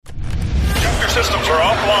systems are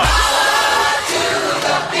offline.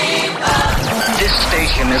 This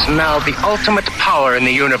station is now the ultimate power in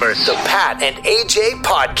the universe. The Pat and AJ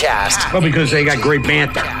Podcast. Well, because they got great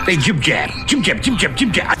banter. They jib-jab.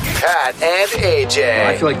 Pat and AJ.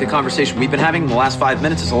 I feel like the conversation we've been having in the last 5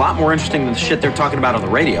 minutes is a lot more interesting than the shit they're talking about on the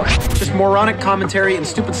radio. Just moronic commentary and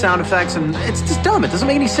stupid sound effects, and it's just dumb. It doesn't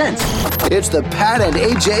make any sense. It's the Pat and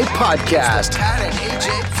AJ Podcast. Pat and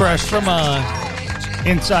AJ. Fresh from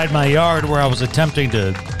inside my yard where I was attempting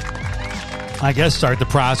to, I guess, start the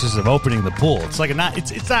process of opening the pool. It's like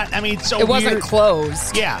it's not. I mean, it's so it weird. Wasn't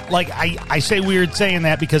closed. Yeah, like I say weird saying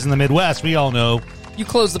that because in the Midwest we all know you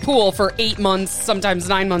close the pool for 8 months, sometimes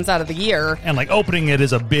 9 months out of the year, and like opening it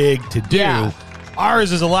is a big to do. Yeah.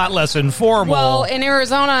 Ours is a lot less informal. Well, in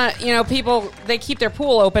Arizona, people, they keep their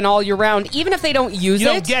pool open all year round, even if they don't use it.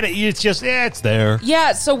 You don't get it. It's just, it's there.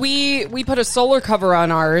 Yeah, so we put a solar cover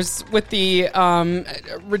on ours with the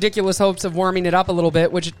ridiculous hopes of warming it up a little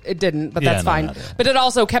bit, which it didn't, but that's fine. But it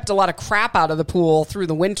also kept a lot of crap out of the pool through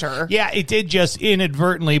the winter. Yeah, it did just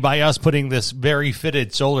inadvertently by us putting this very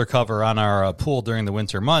fitted solar cover on our pool during the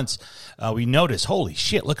winter months. We noticed, holy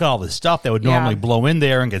shit, look at all this stuff that would normally blow in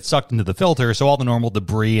there and get sucked into the filter. So all the normal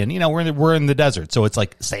debris, and we're in the desert, so it's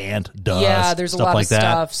like sand, dust. Yeah, there's a lot of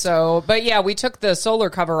stuff. So, but yeah, we took the solar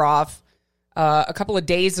cover off a couple of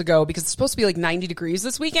days ago because it's supposed to be like 90 degrees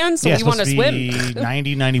this weekend. So we want to swim.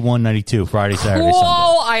 90, 91, 92, Friday, Saturday, cool.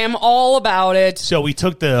 Sunday. I am all about it. So we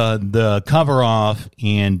took the cover off,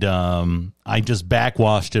 and I just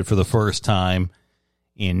backwashed it for the first time.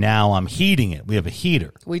 And now I'm heating it. We have a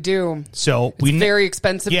heater. We do. So it's very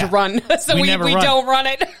expensive to run. So we don't run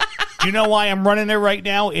it. You know why I'm running it right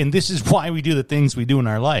now? And this is why we do the things we do in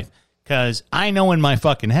our life. Because I know in my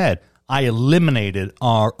fucking head, I eliminated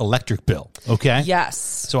our electric bill. Okay? Yes.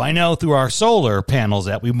 So I know through our solar panels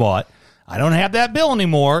that we bought, I don't have that bill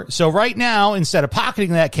anymore. So right now, instead of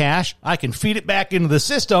pocketing that cash, I can feed it back into the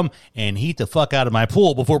system and heat the fuck out of my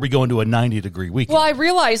pool before we go into a 90-degree weekend. Well, I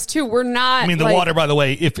realized, too, we're not... I mean, the water, by the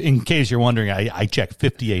way, if in case you're wondering, I checked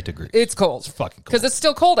 58 degrees. It's cold. It's fucking cold. Because it's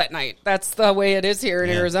still cold at night. That's the way it is here in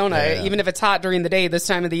Arizona. Yeah. Even if it's hot during the day, this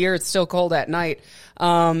time of the year, it's still cold at night.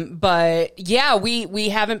 But, yeah, we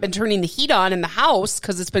haven't been turning the heat on in the house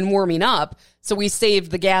because it's been warming up. So we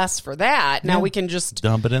saved the gas for that. Now we can just...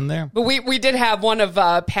 dump it in there. But we did have one of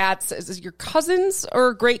Pat's... Is it your cousins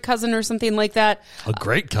or great cousin or something like that? A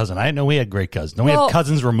great cousin? I didn't know we had great cousins. Don't we have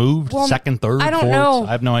cousins removed? Second, third, I don't fourth? know.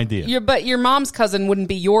 I have no idea. But your mom's cousin wouldn't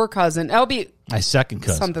be your cousin. That would be... My second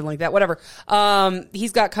cousin. Something like that. Whatever.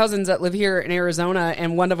 He's got cousins that live here in Arizona,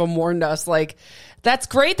 and one of them warned us, like... That's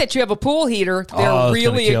great that you have a pool heater. They're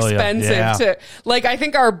really expensive to like. I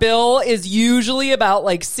think our bill is usually about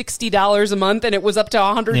like $60 a month, and it was up to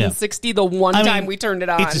 $160 the one time we turned it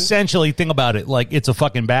on. It's essentially, think about it, like it's a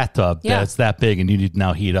fucking bathtub that's that big, and you need to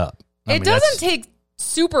now heat up. It doesn't take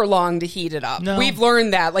super long to heat it up. No. We've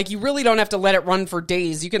learned that. Like, you really don't have to let it run for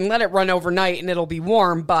days. You can let it run overnight, and it'll be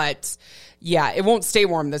warm, but yeah, it won't stay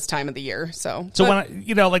warm this time of the year. So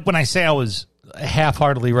when I say I was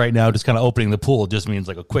half-heartedly right now just kind of opening the pool, it just means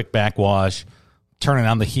like a quick backwash, turning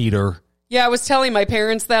on the heater. Yeah, I was telling my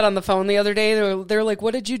parents that on the phone the other day. They're like,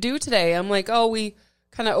 what did you do today? I'm like, we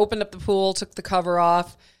kind of opened up the pool, took the cover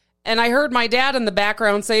off, and I heard my dad in the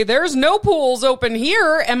background say, there's no pools open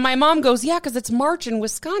here. And my mom goes, yeah, because it's March in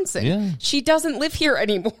Wisconsin. Yeah. She doesn't live here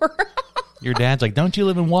anymore. Your dad's like, don't you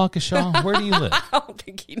live in Waukesha? Where do you live? I don't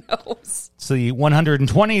think he knows. It's the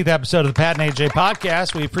 120th episode of the Pat and AJ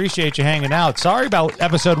podcast. We appreciate you hanging out. Sorry about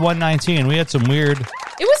episode 119. We had some weird...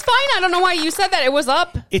 It was fine. I don't know why you said that. It was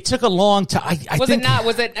up. It took a long time. Was it not?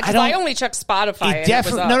 Was it? Because I only checked Spotify.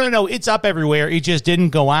 No. It's up everywhere. It just didn't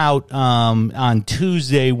go out on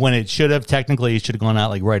Tuesday when it should have. Technically, it should have gone out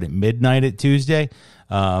like right at midnight at Tuesday.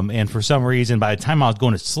 And for some reason, by the time I was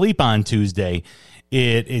going to sleep on Tuesday,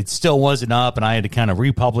 it still wasn't up, and I had to kind of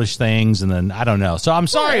republish things, and then I don't know. So I'm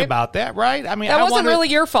sorry about that, right? I mean, that wasn't really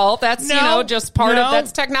your fault. That's just part of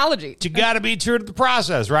that's technology. You got to be true to the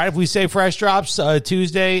process, right? If we say fresh drops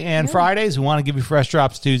Tuesday and Fridays, we want to give you fresh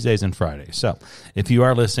drops Tuesdays and Fridays. So if you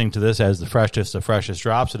are listening to this as the freshest of freshest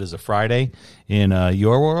drops, it is a Friday in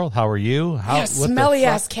your world. How are you? Smelly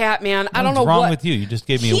ass cat, man. I don't know what's wrong with you. You just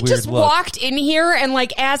gave me a weird look. He just walked in here, and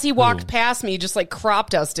like as he walked past me, just like crop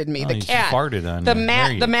dusted me. The cat farted on me.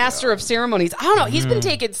 The master of ceremonies. I don't know. He's been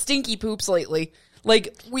taking stinky poops lately.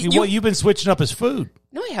 Like you've been switching up his food.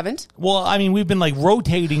 No, I haven't. Well, I mean, we've been like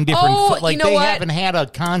rotating different. They haven't had a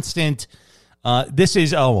constant. This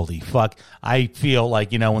is holy fuck. I feel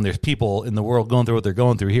like when there's people in the world going through what they're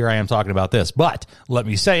going through. Here I am talking about this, but let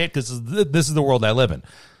me say it because this is the world I live in.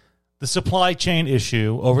 The supply chain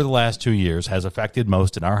issue over the last 2 years has affected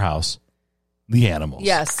most in our house. the animals.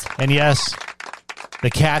 Yes. And yes, the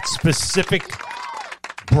cat-specific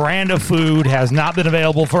brand of food has not been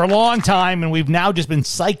available for a long time, and we've now just been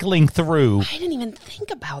cycling through. I didn't even think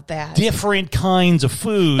about that. Different kinds of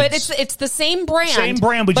foods. But it's the same brand,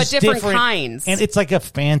 but just different kinds. And it's like a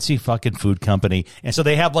fancy fucking food company. And so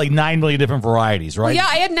they have like 9 million different varieties, right? Well, yeah,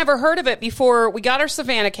 I had never heard of it before. We got our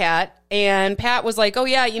Savannah cat, and Pat was like, oh,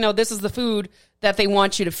 yeah, this is the food that they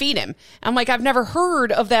want you to feed him. I'm like, I've never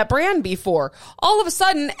heard of that brand before. All of a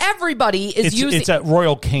sudden, everybody is using... It's at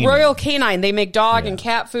Royal Canin. Royal Canin. They make dog and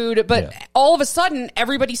cat food, but all of a sudden,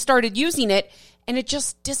 everybody started using it, and it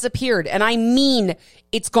just disappeared. And I mean,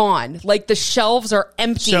 it's gone. Like, the shelves are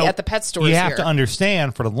empty at the pet stores You have to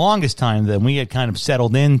understand, for the longest time, that we had kind of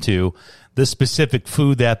settled into the specific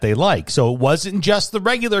food that they like. So it wasn't just the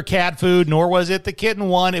regular cat food, nor was it the kitten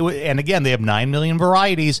one. And again, they have 9 million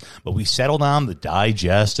varieties, but we settled on the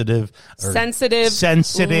sensitive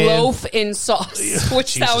loaf in sauce,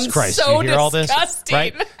 which sounds Christ, so you hear all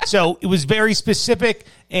disgusting. This, right? So it was very specific.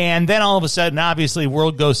 And then all of a sudden, obviously,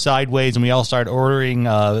 world goes sideways, and we all start ordering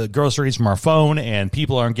groceries from our phone, and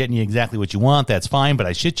people aren't getting you exactly what you want. That's fine, but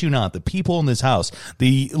I shit you not, the people in this house,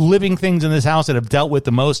 the living things in this house that have dealt with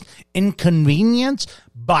the most inconvenience,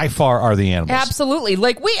 by far are the animals. Absolutely.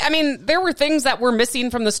 Like, there were things that were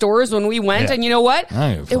missing from the stores when we went, and you know what?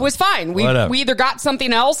 It was fine. We either got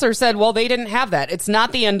something else or said, well, they didn't have that. It's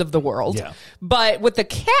not the end of the world. Yeah. But with the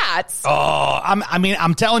cats... Oh,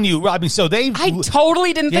 I'm telling you, so they've... I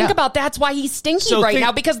totally didn't think about that's why he's stinky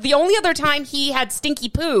now, because the only other time he had stinky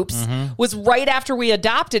poops was right after we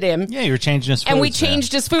adopted him. Yeah, you were changing his food. And we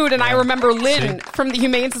changed his food, and I remember Lynn from the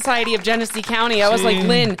Humane Society of Genesee County. I was like,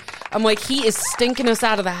 Lynn, he is stinking us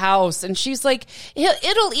out of the house, and she's like,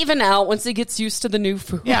 it'll even out once he gets used to the new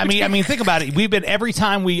food. Yeah, think about it. We've been every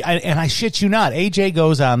time and I shit you not, AJ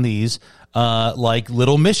goes on these like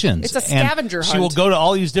little missions. It's a scavenger hunt. She will go to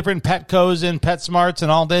all these different Petcos and PetSmarts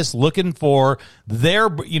and all this, looking for their,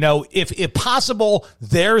 if possible,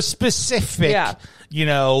 their specific,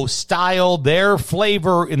 style, their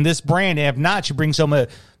flavor in this brand. And if not, she brings some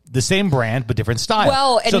the same brand, but different style.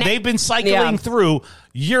 Well, so they've been cycling through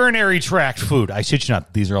urinary tract food. I shit you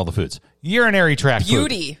not, these are all the foods. Urinary tract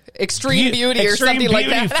beauty, food. Extreme beauty or something like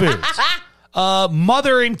that. Foods.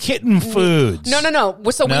 Mother and kitten foods. No.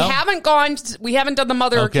 So we haven't done the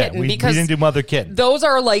mother or kitten because we didn't do mother kitten. Those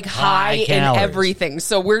are like high in everything.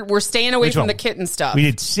 So we're staying away from the kitten stuff. We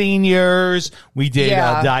did seniors. We did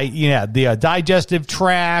the digestive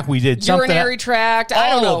tract. We did urinary tract. I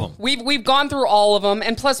don't know. We've gone through all of them,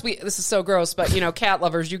 and plus this is so gross, but cat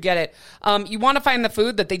lovers, you get it. You want to find the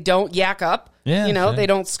food that they don't yak up. Yeah, they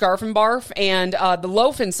don't scarf and barf, and the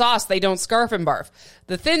loaf and sauce they don't scarf and barf.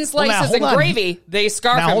 The thin slices and gravy they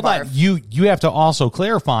scarf and barf. You have to also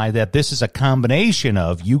clarify that this is a combination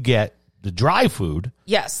of you get the dry food.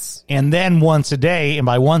 Yes. And then once a day, and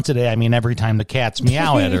by once a day, I mean every time the cats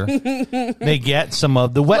meow at her, they get some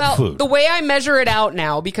of the wet food. The way I measure it out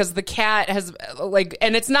now, because the cat has,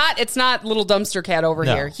 and it's not little dumpster cat over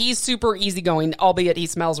here. He's super easygoing, albeit he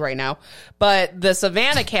smells right now. But the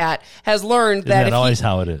Savannah cat has learned that that's always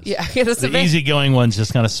how it is. Yeah. The easygoing one's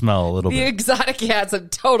just going to smell a little bit. The exotic cat's a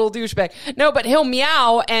total douchebag. No, but he'll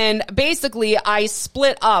meow, and basically I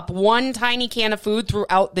split up one tiny can of food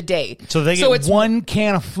throughout the day. So they get one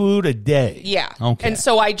can of food a day. Yeah. Okay. And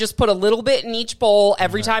so I just put a little bit in each bowl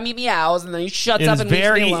every time he meows, and then he shuts up and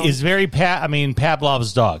leaves me alone. It's very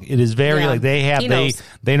Pavlov's dog. It is very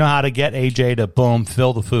they know how to get AJ to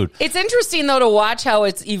fill the food. It's interesting though to watch how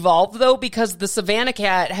it's evolved though, because the Savannah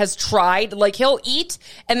cat has tried, he'll eat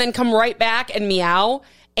and then come right back and meow,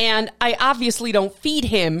 and I obviously don't feed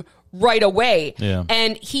him right away. Yeah.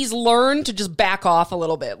 And he's learned to just back off a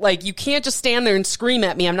little bit. You can't just stand there and scream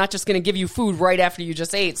at me. I'm not just going to give you food right after you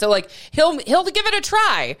just ate. So he'll give it a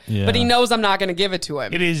try, but he knows I'm not going to give it to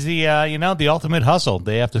him. It is the the ultimate hustle.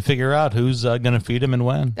 They have to figure out who's going to feed him and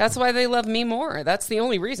when. That's why they love me more. That's the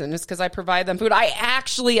only reason, is because I provide them food.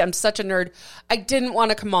 I'm such a nerd. I didn't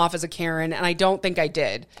want to come off as a Karen, and I don't think I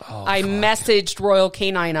did. I messaged Royal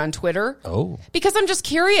Canin on Twitter. Because I'm just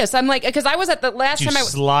curious. I'm because I was at the last time I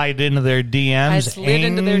slide into their DMs. I slid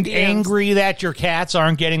into their DMs. Angry that your cats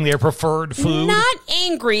aren't getting their preferred food? Not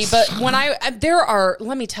angry, but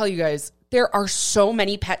let me tell you guys, there are so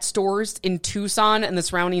many pet stores in Tucson and the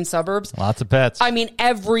surrounding suburbs. Lots of pets.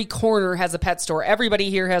 Every corner has a pet store.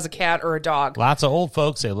 Everybody here has a cat or a dog. Lots of old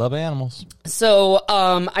folks. They love animals. So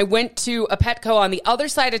I went to a Petco on the other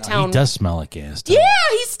side of town. He does smell like gas. Yeah,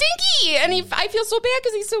 he's stinky. And I feel so bad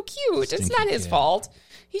because he's so cute. It's not his fault.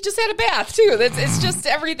 He just had a bath, too. It's just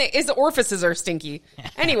everything. His orifices are stinky.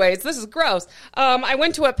 Anyways, this is gross. I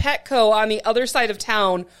went to a Petco on the other side of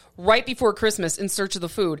town right before Christmas in search of the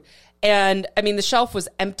food. And, I mean, the shelf was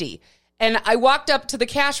empty. And I walked up to the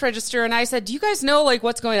cash register and I said, do you guys know, like,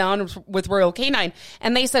 what's going on with Royal Canine?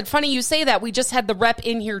 And they said, funny you say that. We just had the rep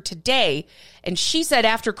in here today. And she said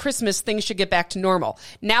after Christmas, things should get back to normal.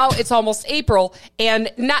 Now it's almost April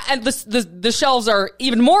and the shelves are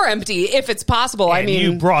even more empty if it's possible. And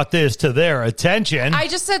you brought this to their attention. I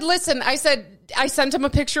just said, listen, I sent him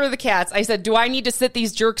a picture of the cats. I said, do I need to sit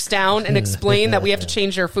these jerks down and explain that we have to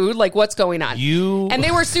change their food? Like, what's going on? And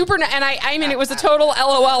they were super, and I mean, it was a total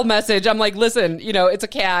LOL message. I'm like, listen, it's a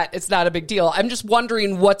cat. It's not a big deal. I'm just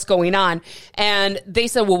wondering what's going on. And they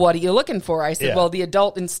said, well, what are you looking for? I said, well, the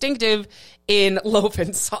adult instinctive in loaf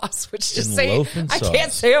and sauce, which just I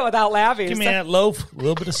can't say it without laughing. Give me that loaf, a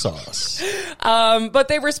little bit of sauce. But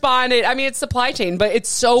they responded, I mean, it's supply chain, but it's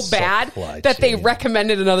so bad that they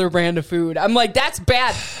recommended another brand of food. I'm like, that's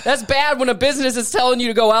bad. That's bad when a business is telling you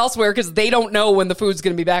to go elsewhere because they don't know when the food's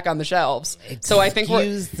going to be back on the shelves. So I think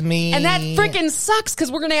and that freaking sucks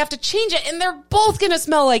because we're going to have to change it and they're both going to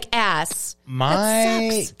smell like ass.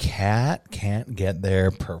 My cat can't get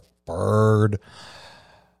their preferred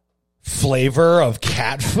flavor of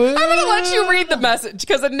cat food. I'm going to let you read the message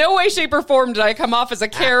because in no way, shape, or form did I come off as a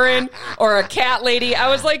Karen or a cat lady. I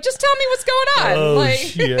was like, just tell me what's going on. Oh,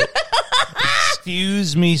 shit.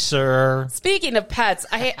 Excuse me, sir. Speaking of pets,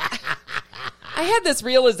 I had this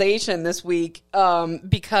realization this week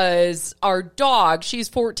because our dog, she's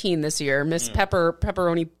 14 this year, Miss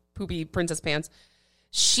Pepperoni Poopy Princess Pants.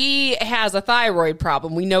 She has a thyroid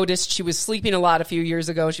problem. We noticed she was sleeping a lot a few years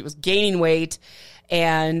ago. She was gaining weight.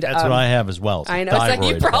 And that's what I have as well. I know. It's like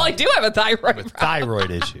you probably do have a thyroid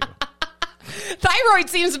issue. Thyroid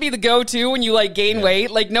seems to be the go-to when you like gain weight.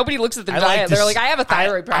 Like nobody looks at the diet. They're like, I have a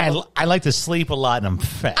thyroid problem. I like to sleep a lot and I'm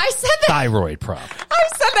fat. I said that. Thyroid problem. I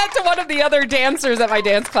said that to one of the other dancers at my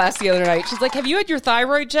dance class the other night. She's like, have you had your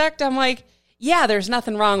thyroid checked? I'm like, yeah, there's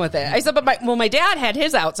nothing wrong with it. I said, but my dad had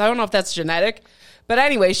his out, so I don't know if that's genetic. But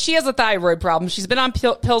anyway, she has a thyroid problem. She's been on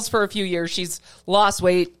pills for a few years. She's lost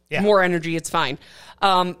weight, more energy. It's fine.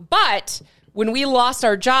 But when we lost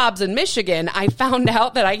our jobs in Michigan, I found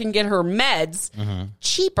out that I can get her meds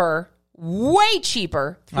cheaper, way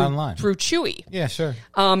cheaper online through Chewy. Yeah, sure.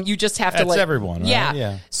 You just have to That's everyone, right?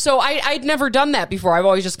 Yeah. So I'd never done that before. I've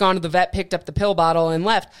always just gone to the vet, picked up the pill bottle and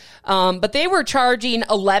left. But they were charging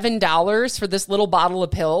 $11 for this little bottle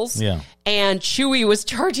of pills. Yeah. And Chewy was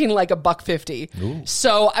charging like $1.50.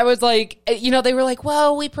 So I was like, they were like,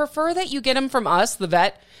 well, we prefer that you get them from us, the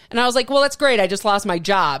vet. And I was like, well, that's great. I just lost my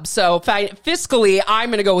job. So fiscally, I'm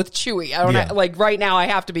going to go with Chewy. I don't like right now. I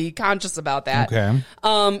have to be conscious about that. Okay.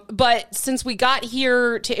 But since we got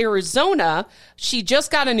here to Arizona, she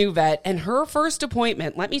just got a new vet and her first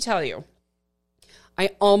appointment, let me tell you,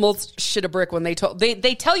 I almost shit a brick when they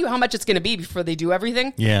tell you how much it's going to be before they do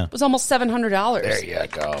everything. Yeah. It was almost $700. There you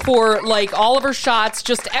go. For like all of her shots,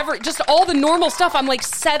 just all the normal stuff. I'm like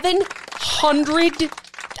 $700.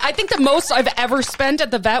 I think the most I've ever spent at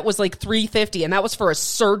the vet was like $350, and that was for a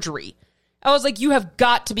surgery. I was like, you have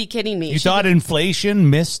got to be kidding me. You thought inflation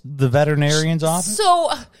missed the veterinarian's office? So,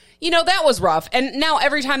 that was rough. And now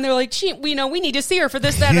every time they're like, we need to see her for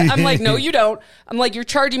this, that. I'm like, no, you don't. I'm like, you're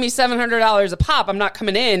charging me $700 a pop. I'm not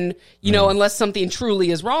coming in, unless something truly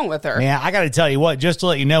is wrong with her. Yeah, I got to tell you what, just to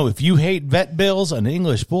let you know, if you hate vet bills, an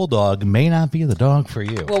English bulldog may not be the dog for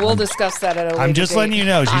you. Well, we'll discuss that at a later I'm just letting you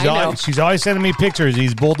know. She's always sending me pictures of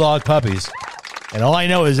these bulldog puppies. And all I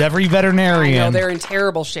know is every veterinarian. I know, they're in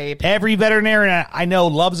terrible shape. Every veterinarian I know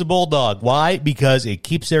loves a bulldog. Why? Because it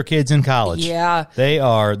keeps their kids in college. Yeah. They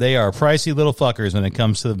are pricey little fuckers when it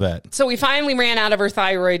comes to the vet. So we finally ran out of her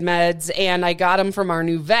thyroid meds, and I got them from our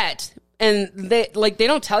new vet. And they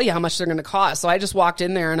don't tell you how much they're going to cost. So I just walked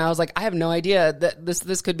in there and I was like, I have no idea that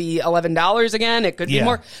this could be $11 again. It could be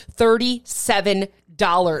more. $37.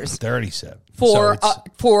 37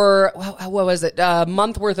 for what was it? A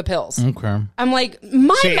month worth of pills. Okay. I'm like,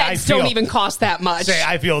 meds don't even cost that much.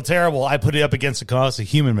 I feel terrible. I put it up against the cost of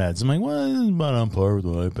human meds. I'm like, well, it's about on par with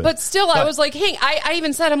what I pay. But still, I was like, hey, I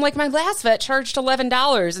even said, I'm like, my last vet charged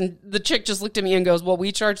 $11, and the chick just looked at me and goes, well,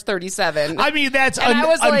 we charge $37. I mean, that's I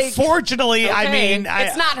was like, unfortunately. Okay, I mean,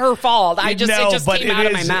 it's not her fault. It just came out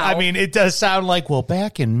of my mouth. I mean, it does sound like, well,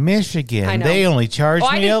 back in Michigan, they only charged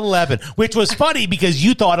me 11, which was funny because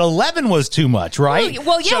you thought 11 was too much, right?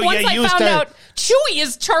 Well, yeah. So, once I found out Chewy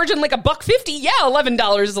is charging like $1.50,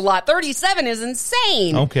 $11 is a lot. 37 is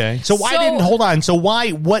insane. Okay. So hold on. So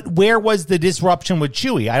where was the disruption with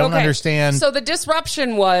Chewy? I don't understand. So the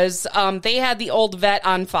disruption was they had the old vet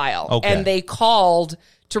on file and they called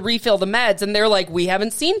to refill the meds. And they're like, we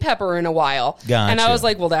haven't seen Pepper in a while. Gotcha. And I was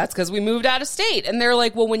like, well, that's because we moved out of state. And they're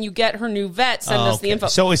like, well, when you get her new vet, send us the info.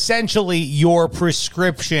 So essentially your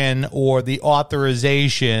prescription or the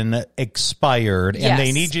authorization expired and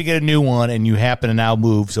they need you to get a new one and you happen to now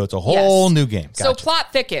move. So it's a whole new game. Gotcha. So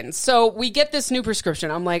plot thickens. So we get this new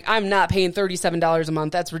prescription. I'm like, I'm not paying $37 a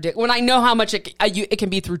month. That's ridiculous. When I know how much it can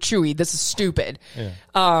be through Chewy, this is stupid. Yeah.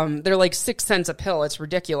 They're like 6 cents a pill. It's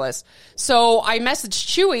ridiculous. So I messaged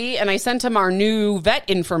Chewy and I sent him our new vet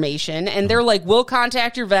information and they're like, we'll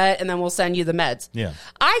contact your vet and then we'll send you the meds. Yeah.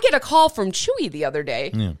 I get a call from Chewy the other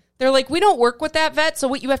day. Yeah. They're like, we don't work with that vet, so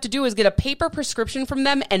what you have to do is get a paper prescription from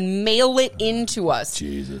them and mail it into us.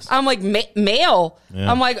 Jesus. I'm like, mail?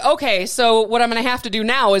 Yeah. I'm like, okay, so what I'm going to have to do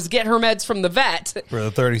now is get her meds from the vet. For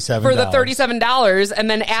the $37. For the $37, and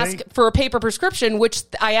then ask for a paper prescription, which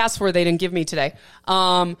I asked for, they didn't give me today.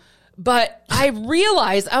 But I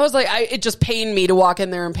realized, I was like, it just pained me to walk in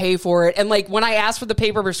there and pay for it. And like, when I asked for the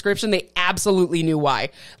paper prescription, they absolutely knew why.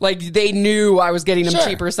 Like, they knew I was getting them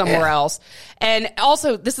cheaper somewhere else. And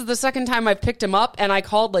also, this is the second time I've picked them up, and I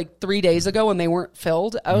called like 3 days ago and they weren't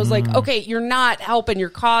filled. I was like, okay, you're not helping your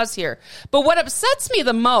cause here. But what upsets me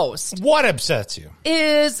the most. What upsets you?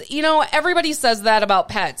 Is, everybody says that about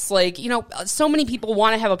pets. Like, so many people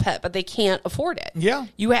want to have a pet, but they can't afford it. Yeah.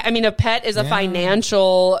 A pet is a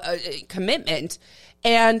financial commitment.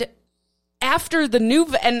 And after the new,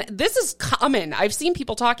 and this is common. I've seen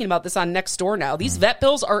people talking about this on Nextdoor now. These vet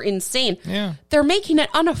bills are insane. Yeah. They're making it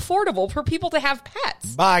unaffordable for people to have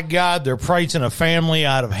pets. By God, they're pricing a family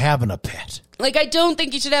out of having a pet. Like, I don't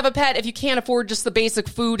think you should have a pet if you can't afford just the basic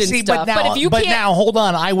food and stuff. But now, hold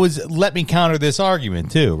on. Let me counter this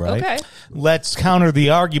argument too, right? Okay. Let's counter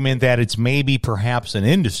the argument that it's maybe perhaps an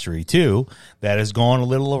industry too that has gone a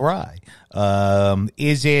little awry. Do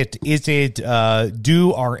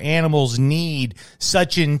our animals need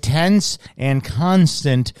such intense and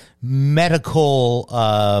constant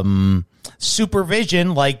medical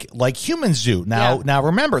supervision like humans do? Now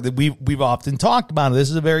remember that we've often talked about it. This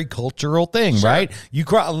is a very cultural thing, right?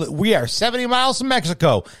 We are 70 miles from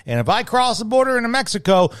Mexico, and if I cross the border into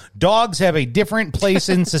Mexico, dogs have a different place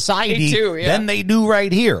in society than they do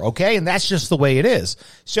right here, okay? And that's just the way it is.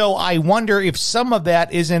 So I wonder if some of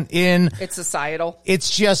that isn't in... It's societal.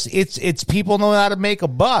 It's just, it's people know how to make a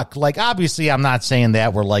buck. Like, obviously, I'm not saying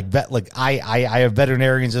that we're I have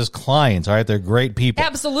veterinarians as clients, all right? They're great people.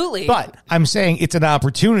 Absolutely. But I'm saying it's an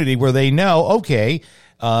opportunity where they know, okay,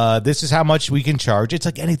 this is how much we can charge. It's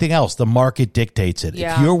like anything else. The market dictates it.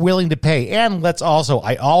 Yeah. If you're willing to pay. And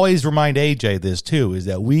I always remind AJ this too, is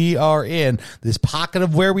that we are in this pocket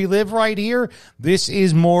of where we live right here. This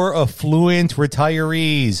is more affluent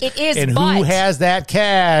retirees. It is, and who has that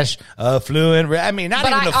cash? Affluent. Not even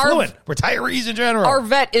affluent. Retirees in general. Our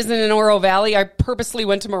vet isn't in Oro Valley. I purposely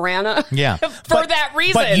went to Marana. Yeah. for that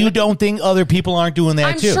reason. But you don't think other people aren't doing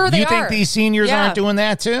that too? I'm sure they you are. think these seniors aren't doing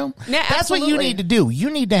that too? Yeah, that's what you need to do.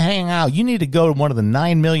 You need to hang out. You need to go to one of the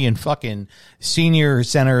 9 million fucking senior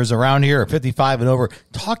centers around here, 55 and over.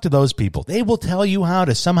 Talk to those people. They will tell you how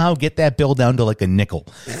to somehow get that bill down to like a nickel.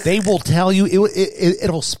 They will tell you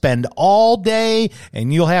it'll spend all day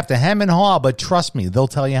and you'll have to hem and haw, but trust me, they'll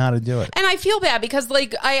tell you how to do it. And I feel bad because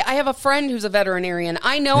like I have a friend who's a veterinarian.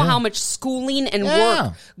 I know how much schooling and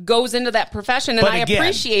work goes into that profession, and I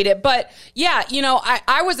appreciate it. But yeah,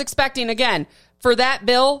 I was expecting, again, for that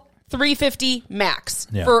bill, $350 max.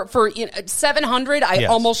 For $700. I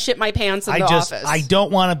almost shit my pants in the office. I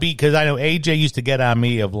don't want to be, because I know AJ used to get on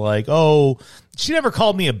me of like, oh, she never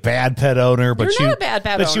called me a bad pet owner, but You're not a bad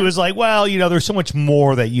pet owner. She was like, well, there's so much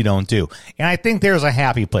more that you don't do. And I think there's a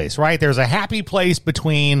happy place, right? There's a happy place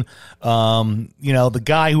between, the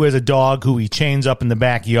guy who has a dog who he chains up in the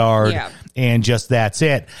backyard and just that's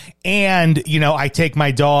it. And, I take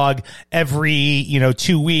my dog every,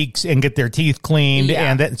 2 weeks and get their teeth cleaned.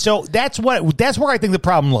 Yeah. And so that's where I think the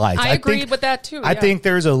problem lies. I agree with that too. I think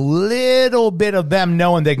there's a little bit of them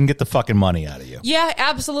knowing they can get the fucking money out of you. Yeah,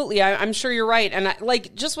 absolutely. I'm sure you're right. And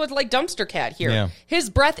just with like Dumpster Cat here, his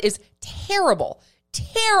breath is terrible.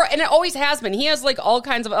 And it always has been. He has like all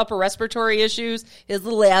kinds of upper respiratory issues, his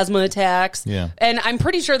little asthma attacks. Yeah. And I'm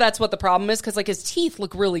pretty sure that's what the problem is, because like his teeth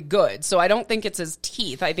look really good. So I don't think it's his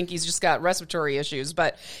teeth. I think he's just got respiratory issues.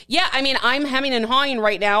 But yeah, I'm hemming and hawing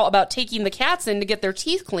right now about taking the cats in to get their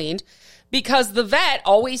teeth cleaned, because the vet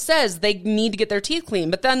always says they need to get their teeth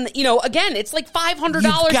cleaned. But then, again, it's like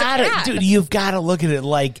 $500 a cat. Dude, you've got to look at it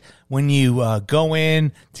like when you go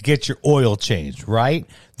in to get your oil changed, right?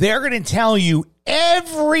 They're going to tell you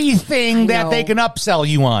everything that they can upsell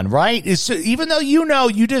you on, right? Even though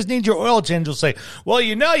you just need your oil change, they'll say, well,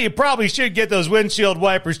 you probably should get those windshield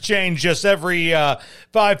wipers changed just every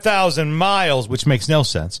 5,000 miles, which makes no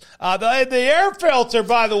sense. The air filter,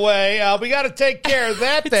 by the way, we got to take care of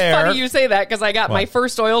that there. It's funny you say that because I got my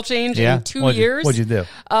first oil change in 2 years. What'd you do?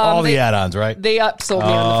 All the add-ons, right? They upsold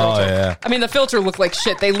me on the filter. Yeah. I mean, the filter looked like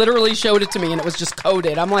shit. They literally showed it to me and it was just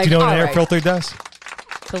coated. I'm like, do you know what an air filter does?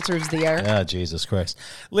 Filters the air. Oh, Jesus Christ.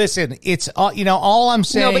 Listen, it's, all I'm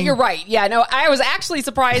saying. No, but you're right. Yeah, no, I was actually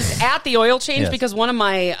surprised at the oil change because one of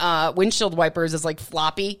my windshield wipers is like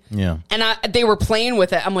floppy. Yeah. And they were playing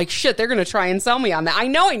with it. I'm like, shit, they're going to try and sell me on that. I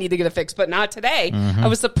know I need to get it fixed, but not today. I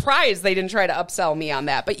was surprised they didn't try to upsell me on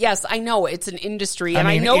that. But yes, I know it's an industry and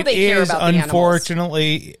I know they care about the animals.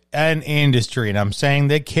 Unfortunately, an industry, and I'm saying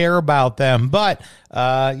they care about them. But,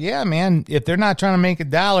 yeah, man, if they're not trying to make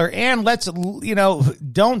 $1, and let's,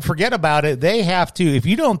 don't forget about it. They have to, if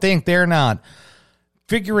you don't think they're not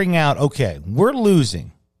figuring out, okay, we're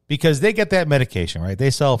losing because they get that medication, right? They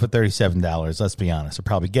sell it for $37. Let's be honest. They're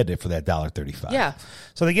probably getting it for that $1.35. Yeah.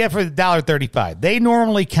 So they get it for the $1.35. They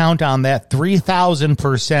normally count on that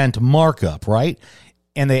 3,000% markup, right?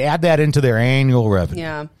 And they add that into their annual revenue.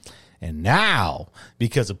 Yeah. And now,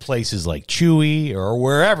 because of places like Chewy or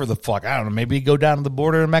wherever the fuck, I don't know, maybe you go down to the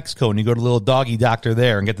border in Mexico and you go to a little doggy doctor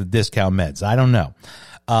there and get the discount meds. I don't know.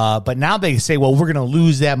 But now they say, well, we're going to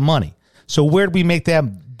lose that money. So where do we make that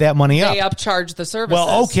money up? They upcharge the services.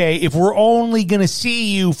 Well, okay, if we're only going to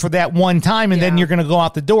see you for that one time and then you're going to go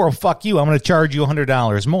out the door, fuck you, I'm going to charge you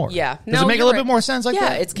 $100 more. Yeah. Does it make a little bit more sense like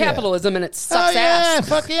that? Yeah, it's capitalism and it sucks ass. ass.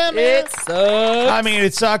 Fuck yeah, man. It sucks. I mean,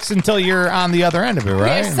 it sucks until you're on the other end of it,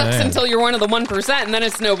 right? It sucks until you're one of the 1% and then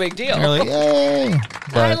it's no big deal. You're like, yay.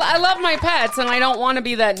 I love my pets and I don't want to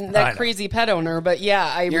be that crazy pet owner, but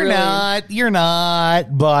yeah, You're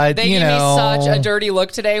not, but they gave me such a dirty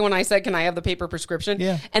look today when I said, can I have the paper prescription?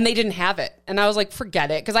 Yeah. And they didn't have it. And I was like, forget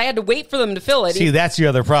it, because I had to wait for them to fill it. See, that's your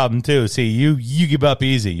other problem, too. See, you give up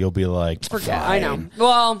easy. You'll be like, forget. Fine. I know.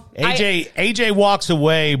 Well, AJ walks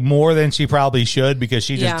away more than she probably should because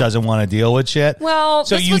she just doesn't want to deal with shit. Well,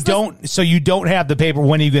 so you don't have the paper.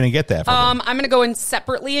 When are you going to get that from them? I'm going to go in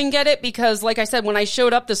separately and get it because, like I said, when I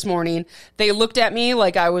showed up this morning, they looked at me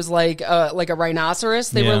like I was like a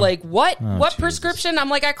rhinoceros. They were like, "What? What prescription?" I'm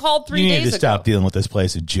like, "I called 3 days ago." You need to stop dealing with this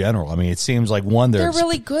place in general. I mean, it seems like they're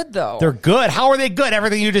really good though. They're good. How are they good?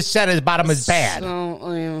 Everything you just said about them is bad.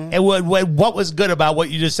 And what was good about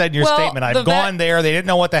what you just said in your statement? I've gone there. They didn't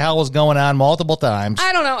know what the hell was going on multiple times.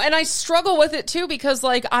 I don't know. And I struggle with it too because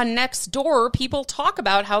like on Next Door, people talk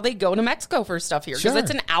about how they go to Mexico for stuff here because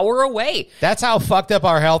it's an hour away. That's how fucked up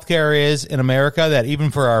our healthcare is in America that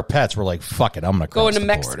even for our pets, we're like, fuck it, I'm going to go to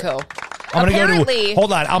Mexico.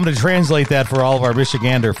 Hold on, I'm going to translate that for all of our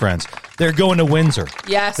Michigander friends. They're going to Windsor.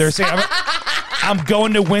 Yes. They're saying, I'm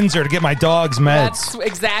going to Windsor to get my dog's meds. That's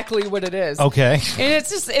exactly what it is. Okay. And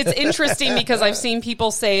it's interesting because I've seen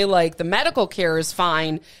people say like the medical care is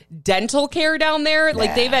fine. Dental care down there,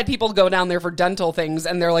 like they've had people go down there for dental things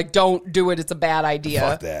and they're like, don't do it. It's a bad idea.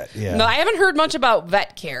 Fuck that. Yeah. No, I haven't heard much about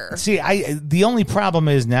vet care. See, the only problem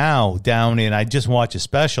is now down in, I just watched a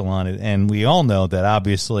special on it and we all know that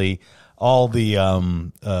obviously all the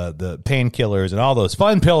painkillers and all those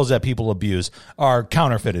fun pills that people abuse are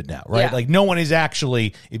counterfeited now, right? Yeah. Like no one is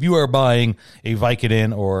actually, if you are buying a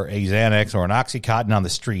Vicodin or a Xanax or an Oxycontin on the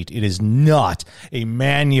street, it is not a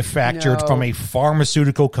manufactured from a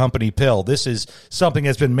pharmaceutical company pill. This is something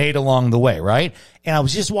that's been made along the way, right? And I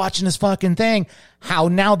was just watching this fucking thing, how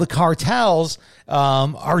now the cartels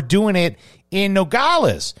are doing it in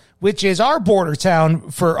Nogales, which is our border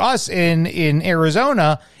town for us in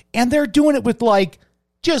Arizona. And they're doing it with like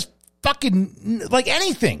just fucking like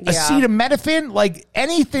anything, acetaminophen, like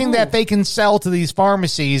anything that they can sell to these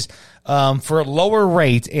pharmacies for a lower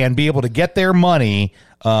rate and be able to get their money.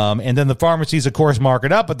 And then the pharmacies, of course, mark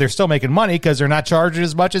it up, but they're still making money because they're not charging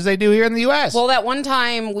as much as they do here in the U.S. Well, that one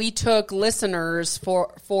time we took listeners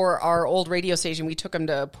for our old radio station. We took them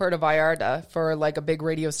to Puerto Vallarta for like a big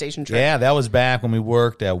radio station trip. Yeah, that was back when we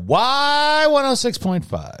worked at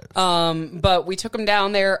Y106.5. But we took them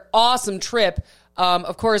down there. Awesome trip.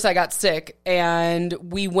 Of course, I got sick, and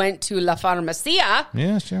we went to La Farmacia.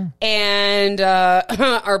 Yeah, sure. And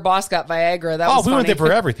our boss got Viagra. That was we funny. went there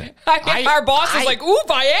for everything. Our boss was like, "Ooh,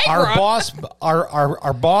 Viagra!"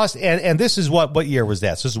 Our boss, and this is what year was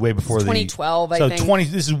that? So this is way before 2012. I think.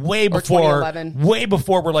 This is way before, way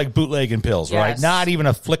before we're like bootlegging pills, right? Not even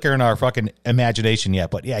a flicker in our fucking imagination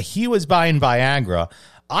yet. But yeah, he was buying Viagra.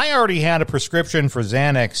 I already had a prescription for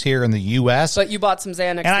Xanax here in the U.S. But you bought some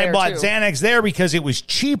Xanax, and I bought Xanax there because it was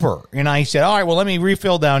cheaper. And I said, all right, well, let me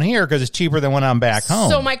refill down here because it's cheaper than when I'm back home.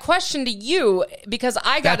 So my question to you, because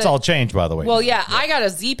that's all changed, by the way. Well, yeah, I got a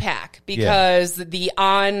Z-Pack because the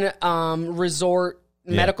resort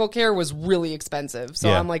medical care was really expensive.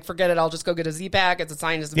 So I'm like, forget it. I'll just go get a Z-Pack. It's a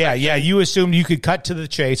sinus infection. Yeah. You assumed you could cut to the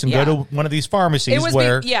chase and go to one of these pharmacies it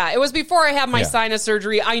was before I had my sinus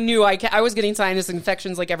surgery. I knew I was getting sinus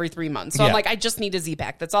infections like every 3 months. So I'm like, I just need a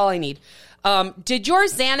Z-Pack. That's all I need. Did your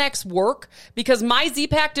Xanax work? Because my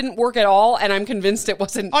Z-Pack didn't work at all, and I'm convinced it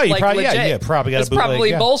wasn't legit. Probably got it's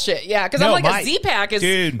probably bullshit. Yeah, because I'm like, a Z-Pack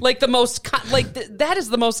is like the most that is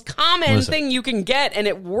the most common thing you can get, and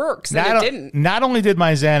it works. And it didn't. Not only did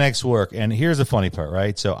my Xanax work, and here's the funny part,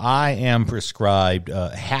 right? So I am prescribed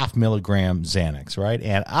 0.5 milligram Xanax, right?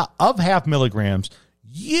 And of 0.5 milligrams,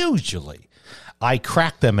 usually I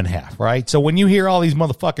crack them in half, right? So when you hear all these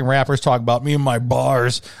motherfucking rappers talk about me and my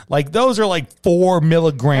bars, like those are like 4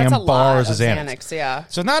 milligram bars of Xanax. Yeah.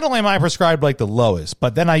 So not only am I prescribed like the lowest,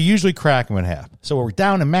 but then I usually crack them in half. So we're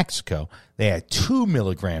down in Mexico. They had 2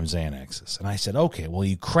 milligram Xanaxes. And I said, okay, well,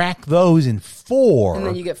 you crack those in 4. And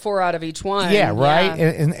then you get 4 out of each one. Yeah, right?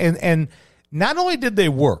 Yeah. And not only did they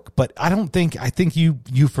work, but I think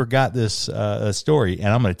you forgot this story, and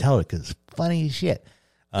I'm going to tell it because it's funny as shit.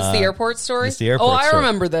 It's the airport story? It's the airport story.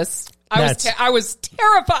 Remember this. I was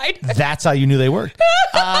terrified. That's how you knew they worked.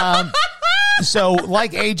 So,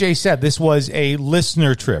 like AJ said, this was a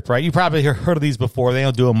listener trip, right? You probably heard of these before. They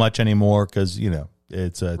don't do them much anymore because,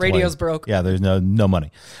 it's radio's broke. Yeah, there's no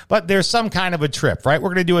money. But there's some kind of a trip, right? We're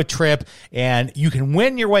going to do a trip, and you can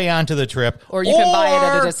win your way onto the trip. Or you can buy it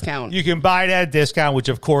at a discount. You can buy it at a discount, which,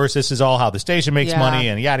 of course, this is all how the station makes money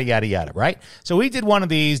and yada, yada, yada, right? So we did one of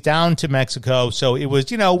these down to Mexico. So it was,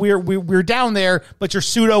 we're down there, but you're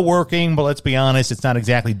pseudo-working. But let's be honest, it's not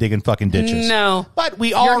exactly digging fucking ditches. No. But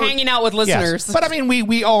we are. You're hanging out with listeners. Yes. But, I mean,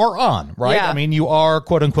 we are on, right? Yeah. I mean, you are,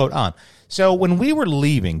 quote-unquote, on. So when we were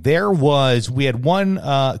leaving, we had one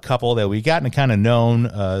couple that we gotten kind of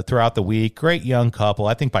known throughout the week. Great young couple.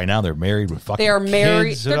 I think by now they're married with fucking They are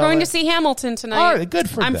married. kids. They're going to see Hamilton tonight. All right, good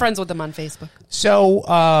for them. I'm friends with them on Facebook.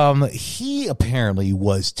 So he apparently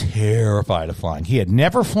was terrified of flying. He had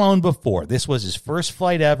never flown before. This was his first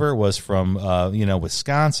flight ever. Was from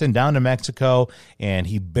Wisconsin down to Mexico, and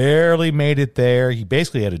he barely made it there. He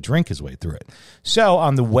basically had to drink his way through it. So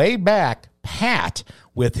on the way back, Pat,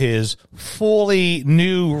 with his fully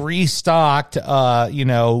new restocked, supply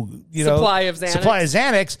of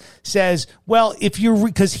Xanax, says, well, if you're,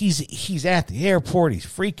 because he's at the airport, he's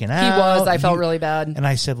freaking out. He was. I felt really bad. And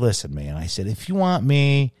I said, listen, man, if you want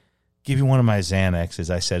me, give you one of my Xanaxes.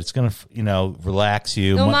 I said, it's going to, relax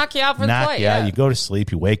you. It'll knock you out for the flight. Yeah. You go to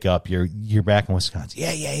sleep, you wake up, you're back in Wisconsin.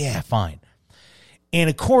 Yeah, fine. And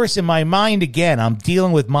of course, in my mind, again, I'm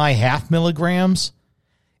dealing with my 0.5 milligrams.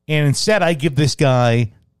 And instead, I give this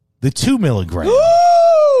guy the 2 milligram.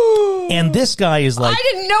 Ooh! And this guy is like... I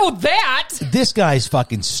didn't know that! This guy's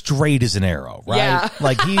fucking straight as an arrow, right? Yeah.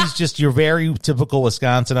 Like, he's just your very typical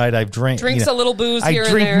Wisconsinite. Drinks a little booze here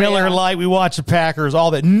and there. I drink Miller Lite. We watch the Packers,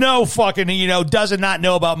 all that. No fucking, does not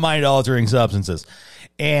know about mind-altering substances.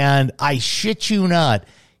 And I shit you not,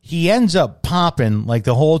 he ends up popping like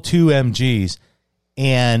the whole 2 mgs.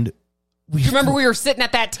 And... Remember we were sitting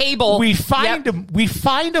at that table. We find him. We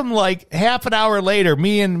find him like half an hour later.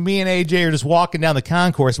 Me and AJ are just walking down the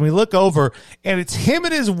concourse, and we look over, and it's him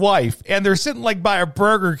and his wife, and they're sitting like by a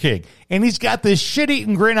Burger King, and he's got this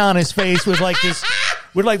shit-eating grin on his face with like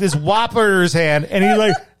this Whopper in his hand, and he's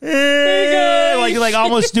like, like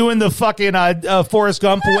almost doing the fucking Forrest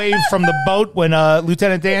Gump wave from the boat when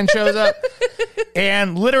Lieutenant Dan shows up.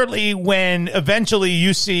 And literally, when eventually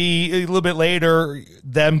you see a little bit later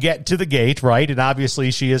them get to the gate, right? And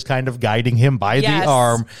obviously she is kind of guiding him by the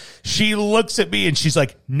arm. She looks at me and she's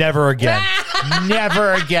like, never again.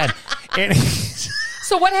 Never again. And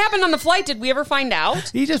so what happened on the flight? Did we ever find out?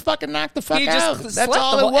 He just fucking knocked the fuck out. That's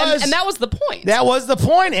all it was. And that was the point. That was the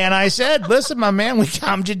point. And I said, listen, my man, we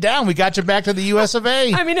calmed you down. We got you back to the US of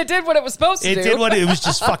A. I mean, it did what it was supposed to do. It was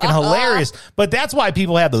just fucking hilarious. But that's why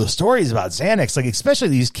people have those stories about Xanax. Like, especially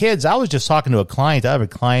these kids. I was just talking to a client. I have a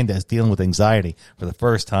client that's dealing with anxiety for the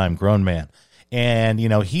first time, grown man. And,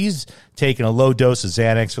 he's taking a low dose of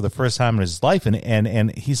Xanax for the first time in his life.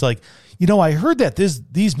 And he's like, I heard that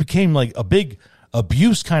these became like a big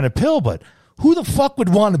abuse kind of pill, but who the fuck would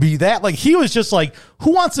want to be that? Like, he was just like,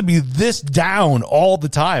 who wants to be this down all the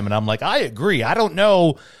time? And I'm like, I agree. I don't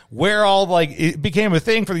know where it became a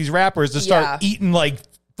thing for these rappers to start eating like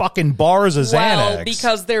fucking bars of Xanax. Well,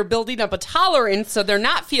 because they're building up a tolerance, so they're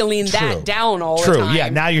not feeling that down all the time. Yeah,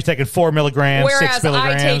 now you're taking 4 milligrams, Whereas 6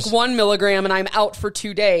 milligrams. I take 1 milligram and I'm out for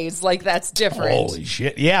 2 days. Like, that's different. Holy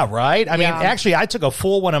shit. Yeah, right? I mean, actually, I took a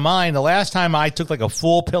full one of mine. The last time I took like a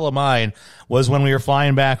full pill of mine was when we were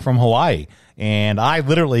flying back from Hawaii. And I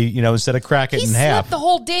literally, instead of crack it in half. He slept the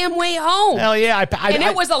whole damn way home. Hell yeah.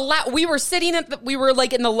 It was a lot. We were sitting we were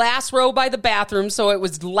like in the last row by the bathroom, so it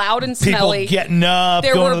was loud and smelly. People getting up,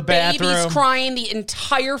 going to the bathroom. There were babies crying the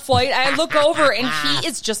entire flight. I look over and he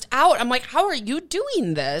is just out. I'm like, how are you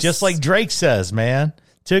doing this? Just like Drake says, man.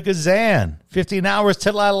 Took a Xan. 15 hours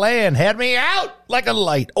till I land. Had me out like a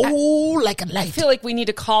light. Oh, like a light. I feel like we need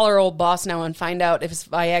to call our old boss now and find out if his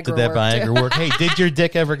Viagra Did that worked. Viagra work? Hey, did your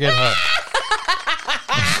dick ever get hard?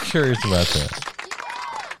 I'm curious about that.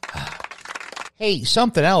 Hey,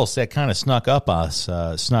 something else that kind of snuck up on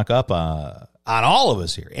all of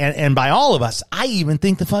us here. And by all of us, I even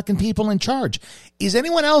think the fucking people in charge. Is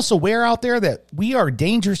anyone else aware out there that we are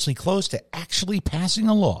dangerously close to actually passing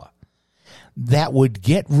a law that would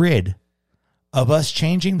get rid of us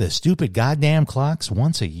changing the stupid goddamn clocks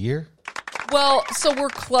once a year? Well, so we're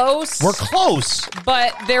close. We're close.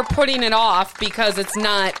 But they're putting it off because it's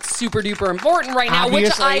not super duper important right now, Obviously.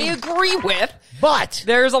 which I agree with. But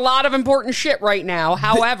there's a lot of important shit right now.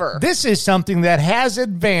 However, this is something that has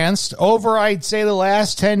advanced over, I'd say, the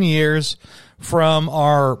last 10 years from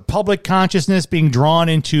our public consciousness being drawn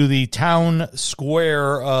into the town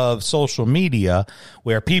square of social media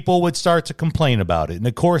where people would start to complain about it. And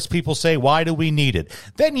of course, people say, why do we need it?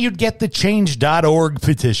 Then you'd get the change.org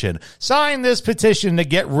petition. Sign this petition to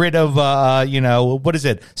get rid of, what is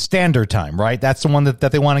it? Standard time, right? That's the one that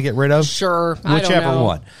they want to get rid of? Sure. Whichever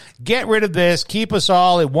one. Get rid of this. Keep us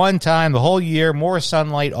all at one time the whole year. More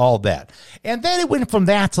sunlight, all that. And then it went from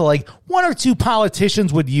that to like 1 or 2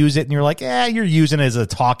 politicians would use it. And you're like, you're using it as a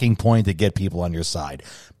talking point to get people on your side.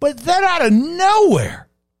 But then out of nowhere,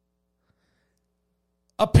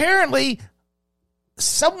 apparently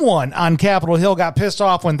someone on Capitol Hill got pissed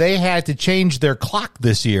off when they had to change their clock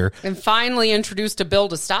this year. And finally introduced a bill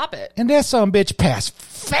to stop it. And that son of a bitch passed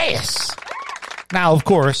fast. Now, of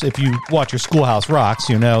course, if you watch your Schoolhouse Rocks,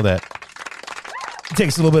 you know that it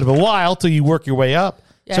takes a little bit of a while till you work your way up.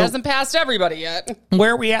 It hasn't passed everybody yet.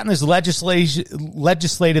 Where are we at in this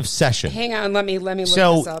legislative session? Hang on, let me look this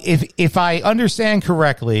so up. if I understand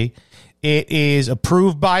correctly, it is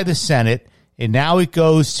approved by the Senate, and now it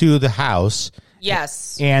goes to the House.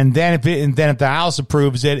 Yes. And then if the House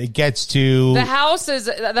approves it, it gets to the House is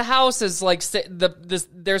like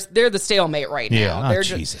they're the stalemate right now. Yeah. They're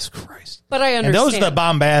Jesus Christ. But I understand. And those are the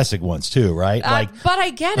bombastic ones too, right? But I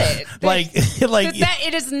get it.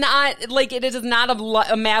 It is not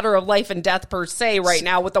a matter of life and death per se right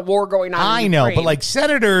now with the war going on. I in know, Ukraine. but like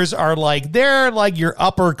senators are like they're like your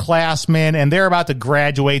upperclassmen and they're about to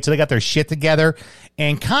graduate, so they got their shit together.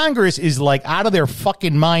 And Congress is like out of their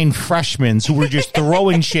fucking mind freshmen who were just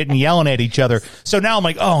throwing shit and yelling at each other. So now I'm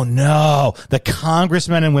like, oh no, the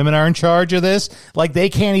congressmen and women are in charge of this. Like they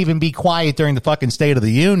can't even be quiet during the fucking State of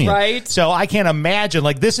the Union. Right. So I can't imagine,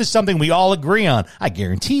 like this is something we all agree on. I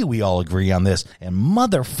guarantee we all agree on this. And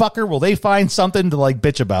motherfucker, will they find something to like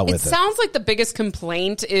bitch about with it. It sounds like the biggest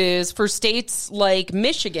complaint is for states like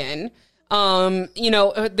Michigan.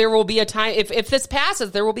 There will be a time, if this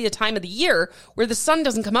passes, there will be a time of the year where the sun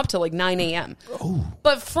doesn't come up till like 9 a.m. Oh.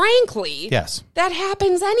 But frankly, yes, that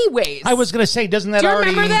happens anyways. I was going to say, doesn't that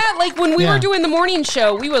already... Do you remember that? Like when we were doing the morning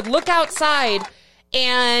show, we would look outside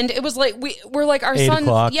and it was like, we're like, our sun,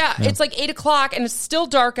 it's like 8 o'clock and it's still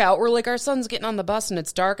dark out. We're like, our son's getting on the bus and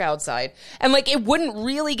it's dark outside. And like, it wouldn't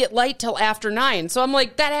really get light till after 9. So I'm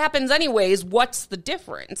like, that happens anyways. What's the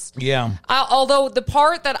difference? Yeah. Although the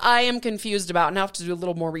part that I am confused about, and I have to do a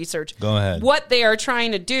little more research. Go ahead. What they are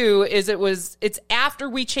trying to do is it's after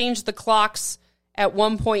we change the clocks at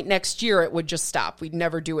one point next year, it would just stop. We'd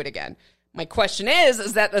never do it again. My question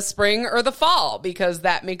is that the spring or the fall? Because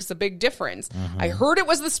that makes a big difference. Mm-hmm. I heard it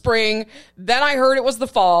was the spring, then I heard it was the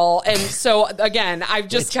fall. And so, again, I've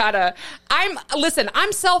just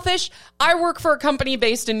I'm selfish. I work for a company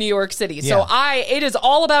based in New York City. So it is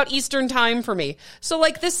all about Eastern time for me. So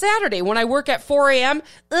like this Saturday, when I work at 4 a.m.,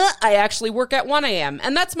 I actually work at 1 a.m.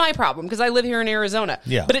 And that's my problem because I live here in Arizona.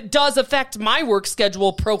 Yeah. But it does affect my work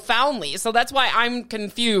schedule profoundly. So that's why I'm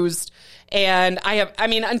confused. And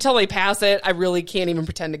until they pass it, I really can't even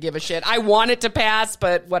pretend to give a shit. I want it to pass,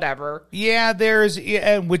 but whatever. Yeah,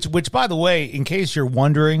 which by the way, in case you're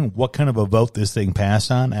wondering what kind of a vote this thing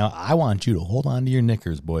passed on, I want you to hold on to your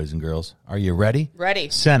knickers, boys and girls. Are you ready? Ready.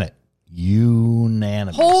 Senate.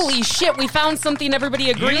 Unanimous. Holy shit, we found something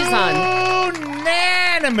everybody agrees on.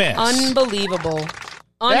 Unanimous. Unbelievable.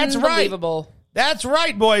 That's right. Unbelievable. That's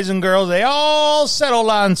right, boys and girls. They all settled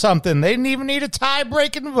on something. They didn't even need a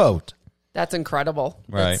tie-breaking vote. That's incredible.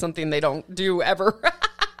 Right. That's something they don't do ever.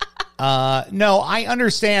 No, I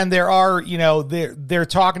understand there are, they're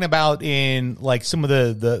talking about in like some of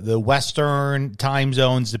the Western time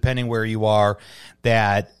zones, depending where you are,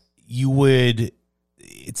 that you would,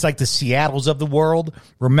 it's like the Seattles of the world.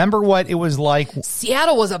 Remember what it was like?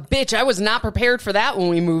 Seattle was a bitch. I was not prepared for that when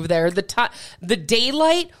we moved there. The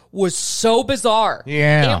daylight was so bizarre.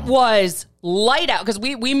 Yeah. It was light out because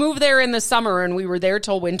we moved there in the summer and we were there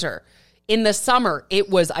till winter. In the summer, it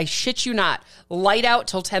was, I shit you not, light out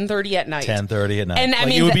till 10:30 at night. 10:30 at night. And I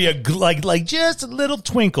mean, it would be like just a little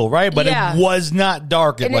twinkle, right? But it was not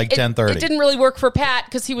dark at 10:30. It didn't really work for Pat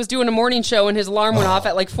because he was doing a morning show and his alarm went off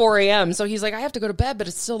at like 4 a.m. So he's like, I have to go to bed, but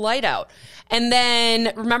it's still light out. And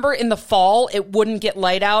then remember in the fall, it wouldn't get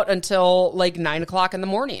light out until like 9 o'clock in the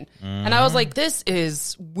morning. And I was like, this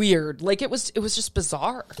is weird. Like it was just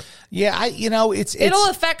bizarre. Yeah, it'll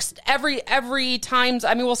affect every times.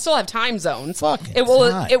 I mean, we'll still have time zones. It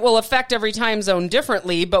will affect every time zone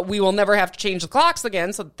differently, but we will never have to change the clocks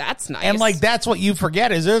again. So that's nice. And like that's what you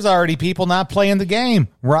forget is there's already people not playing the game,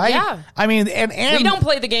 right? Yeah. I mean, and we don't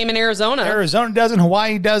play the game in Arizona. Arizona doesn't.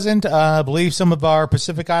 Hawaii doesn't. I believe some of our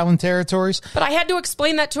Pacific Island territories. But I had to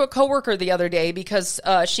explain that to a coworker the other day because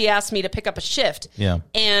she asked me to pick up a shift. Yeah.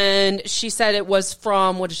 And she said it was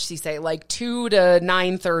from, what did she say, like 2 to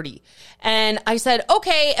 9:30. And I said,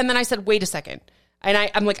 okay. And then I said, wait a second. And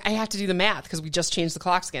I'm like, I have to do the math because we just changed the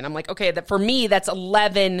clocks again. I'm like, okay, that for me, that's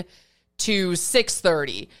 11 to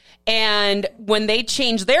 6:30. And when they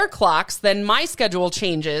change their clocks, then my schedule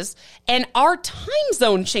changes and our time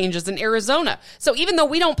zone changes in Arizona. So even though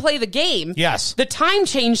we don't play the game, yes, the time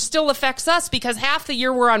change still affects us because half the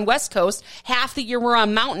year we're on West Coast, half the year we're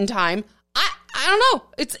on Mountain Time. I don't know.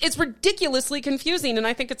 It's ridiculously confusing, and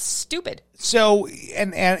I think it's stupid. So,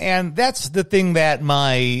 and that's the thing that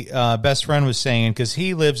my best friend was saying, because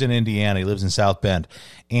he lives in Indiana. He lives in South Bend.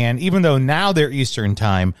 And even though now they're Eastern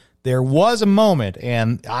time, there was a moment,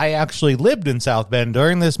 and I actually lived in South Bend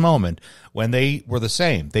during this moment, when they were the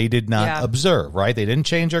same. They did not observe, right? They didn't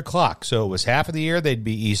change their clock. So it was half of the year they'd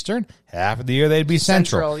be Eastern, half of the year they'd be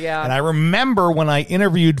Central. Yeah. And I remember when I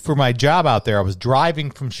interviewed for my job out there, I was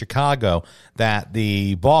driving from Chicago, that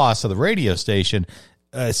the boss of the radio station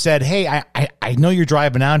said, hey, I know you're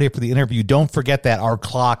driving out here for the interview. Don't forget that our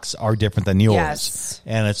clocks are different than yours. Yes.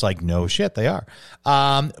 And it's like, no shit, they are.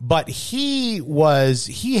 But he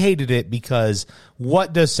hated it because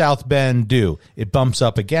what does South Bend do? It bumps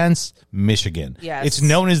up against Michigan. Yes. It's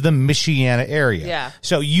known as the Michiana area. Yeah.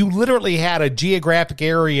 So you literally had a geographic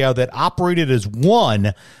area that operated as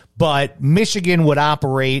one, but Michigan would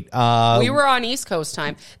operate. We were on East Coast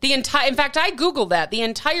time. In fact, I Googled that. The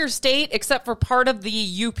entire state, except for part of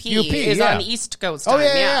the UP is on East Coast time. Oh,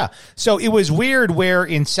 yeah. So it was weird where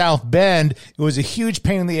in South Bend, it was a huge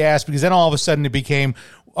pain in the ass because then all of a sudden it became,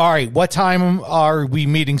 all right, what time are we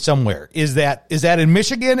meeting somewhere? Is that in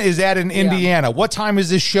Michigan? Is that in Indiana? Yeah. What time is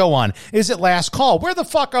this show on? Is it last call? Where the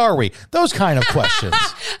fuck are we? Those kind of questions.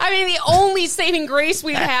 I mean, the only saving grace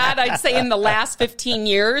we've had, I'd say, in the last 15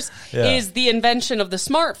 years is the invention of the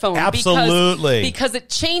smartphone. Absolutely. Because it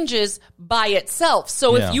changes by itself.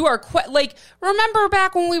 So if you are, remember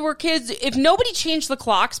back when we were kids, if nobody changed the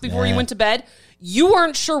clocks before you went to bed, you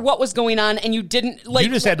weren't sure what was going on, and you didn't like.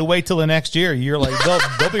 You just had to wait till the next year. You're like,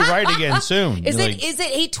 they'll be right again soon. Is it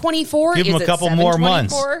 8:24? Give them a couple more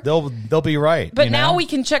months. They'll be right. But now we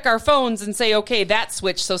can check our phones and say, okay, that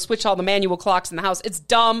switched. So switch all the manual clocks in the house. It's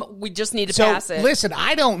dumb. We just need to pass it. Listen,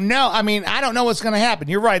 I don't know. I mean, I don't know what's going to happen.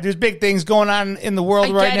 You're right. There's big things going on in the world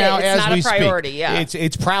right now as we speak. It's not a priority. Yeah,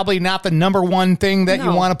 it's probably not the number one thing that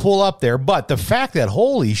you want to pull up there. But the fact that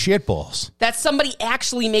holy shitballs, that somebody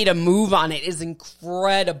actually made a move on it is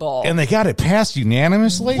incredible. And they got it passed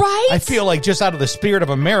unanimously. Right? I feel like just out of the spirit of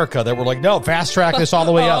America that we're like, no, fast track this all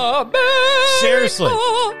the way up. America, seriously.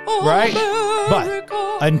 Right? But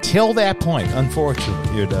until that point,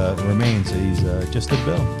 unfortunately, it remains he's just a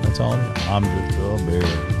bill. That's all. I'm just a bear.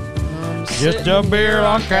 Just a beer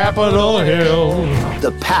on Capitol Hill.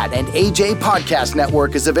 The Pat and AJ Podcast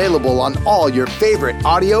Network is available on all your favorite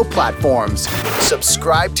audio platforms.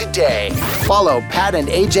 Subscribe today. Follow Pat and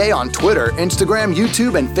AJ on Twitter, Instagram,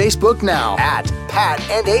 YouTube, and Facebook now at Pat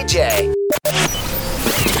and AJ.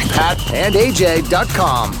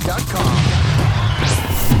 PatandAJ.com.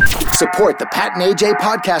 Support the Pat and AJ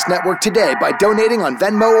Podcast Network today by donating on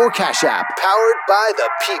Venmo or Cash App. Powered by the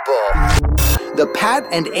people. The Pat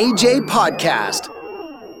and AJ Podcast.